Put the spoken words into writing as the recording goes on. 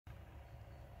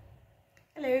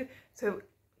Hello, so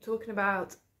talking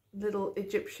about little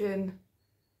Egyptian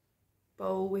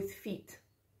bowl with feet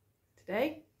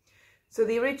today. So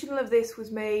the original of this was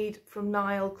made from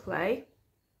Nile clay,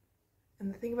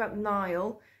 and the thing about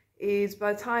Nile is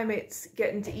by the time it's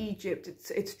getting to Egypt,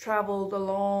 it's travelled a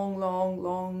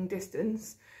long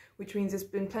distance, which means there's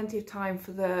been plenty of time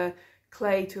for the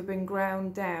clay to have been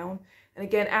ground down. And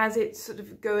again, as it's sort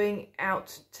of going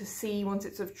out to sea, once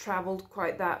it's sort of travelled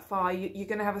quite that far, you're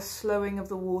going to have a slowing of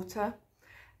the water,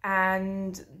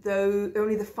 and though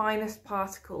only the finest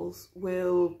particles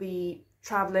will be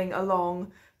travelling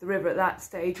along the river at that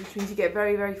stage, which means you get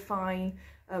very fine,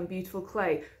 beautiful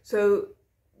clay. So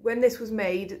when this was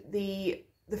made, the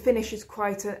finish is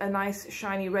quite a nice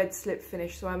shiny red slip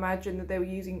finish. So I imagine that they were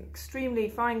using extremely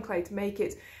fine clay to make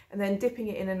it, and then dipping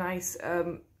it in a nice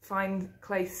fine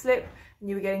clay slip, and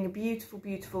you were getting a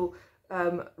beautiful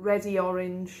reddy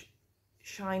orange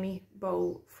shiny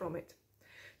bowl from it.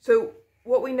 So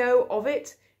what we know of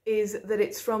it is that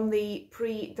it's from the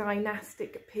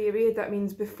pre-dynastic period. That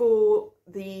means before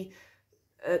the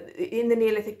in the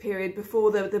Neolithic period, before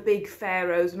the big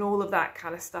pharaohs and all of that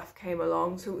kind of stuff came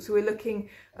along. So we're looking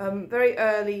very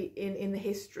early in the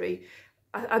history.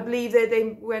 I believe that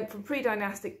they went from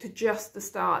pre-dynastic to just the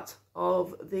start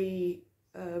of the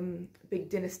big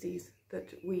dynasties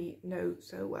that we know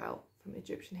so well from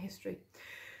Egyptian history.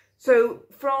 So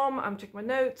from, I'm checking my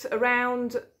notes,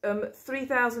 around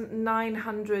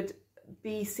 3900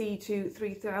 BC to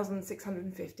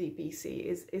 3650 BC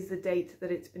is the date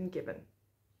that it's been given.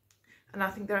 And I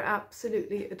think they're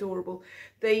absolutely adorable.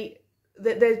 They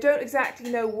don't exactly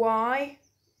know why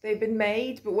they've been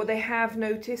made, but what they have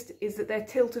noticed is that they're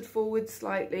tilted forward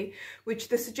slightly, which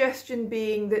the suggestion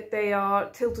being that they are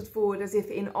tilted forward as if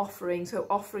in offering, so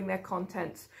offering their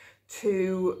contents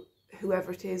to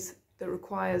whoever it is that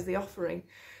requires the offering.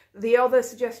 The other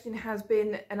suggestion has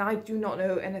been, and I do not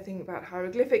know anything about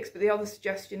hieroglyphics, but the other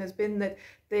suggestion has been that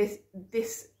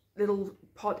this little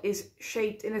pot is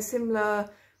shaped in a similar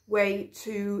way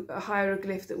to a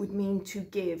hieroglyph that would mean to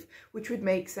give, which would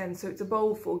make sense. So it's a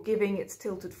bowl for giving, it's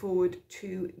tilted forward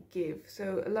to give.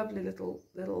 So a lovely little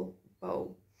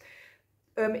bowl.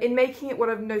 In making it, what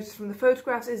I've noticed from the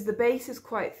photographs is the base is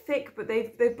quite thick, but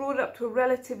they've brought it up to a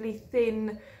relatively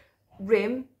thin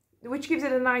rim, which gives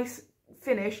it a nice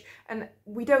finish. And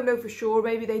we don't know for sure,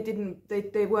 maybe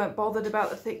they weren't bothered about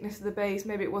the thickness of the base,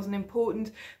 maybe it wasn't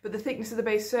important, but the thickness of the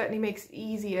base certainly makes it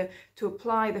easier to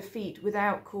apply the feet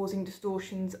without causing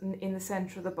distortions in the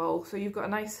center of the bowl. So you've got a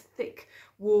nice thick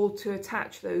wall to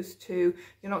attach those to.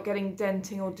 You're not getting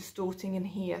denting or distorting in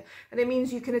here, and it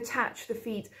means you can attach the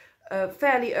feet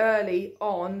fairly early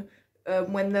on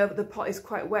when the pot is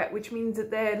quite wet, which means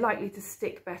that they're likely to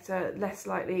stick better, less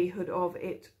likelihood of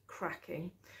it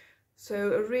cracking.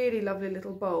 So a really lovely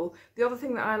little bowl. The other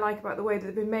thing that I like about the way that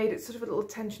they've been made, it's sort of a little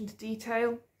attention to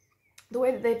detail. The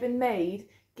way that they've been made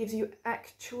gives you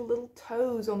actual little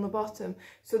toes on the bottom.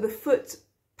 So the foot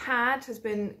pad has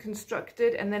been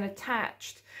constructed and then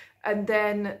attached, and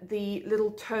then the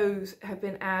little toes have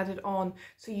been added on.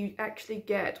 So you actually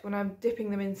get, when I'm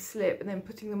dipping them in slip and then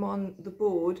putting them on the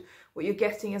board, what you're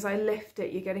getting as I lift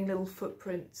it, you're getting little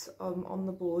footprints on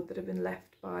the board that have been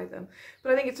left by them.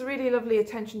 But I think it's a really lovely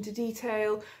attention to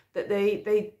detail that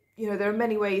they you know, there are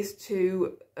many ways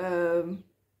to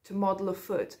model a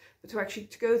foot, but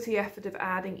to go to the effort of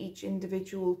adding each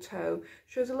individual toe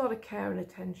shows a lot of care and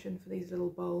attention for these little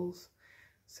bowls.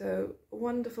 So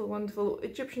wonderful.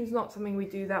 Egyptian's not something we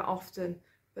do that often,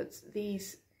 but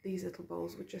these little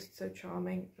bowls were just so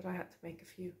charming that I had to make a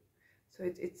few. So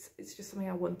it's just something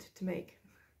I wanted to make.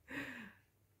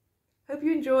 Hope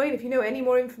you enjoyed. If you know any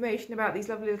more information about these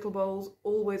lovely little bowls,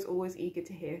 always eager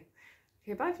to hear.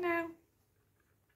 Okay, bye for now.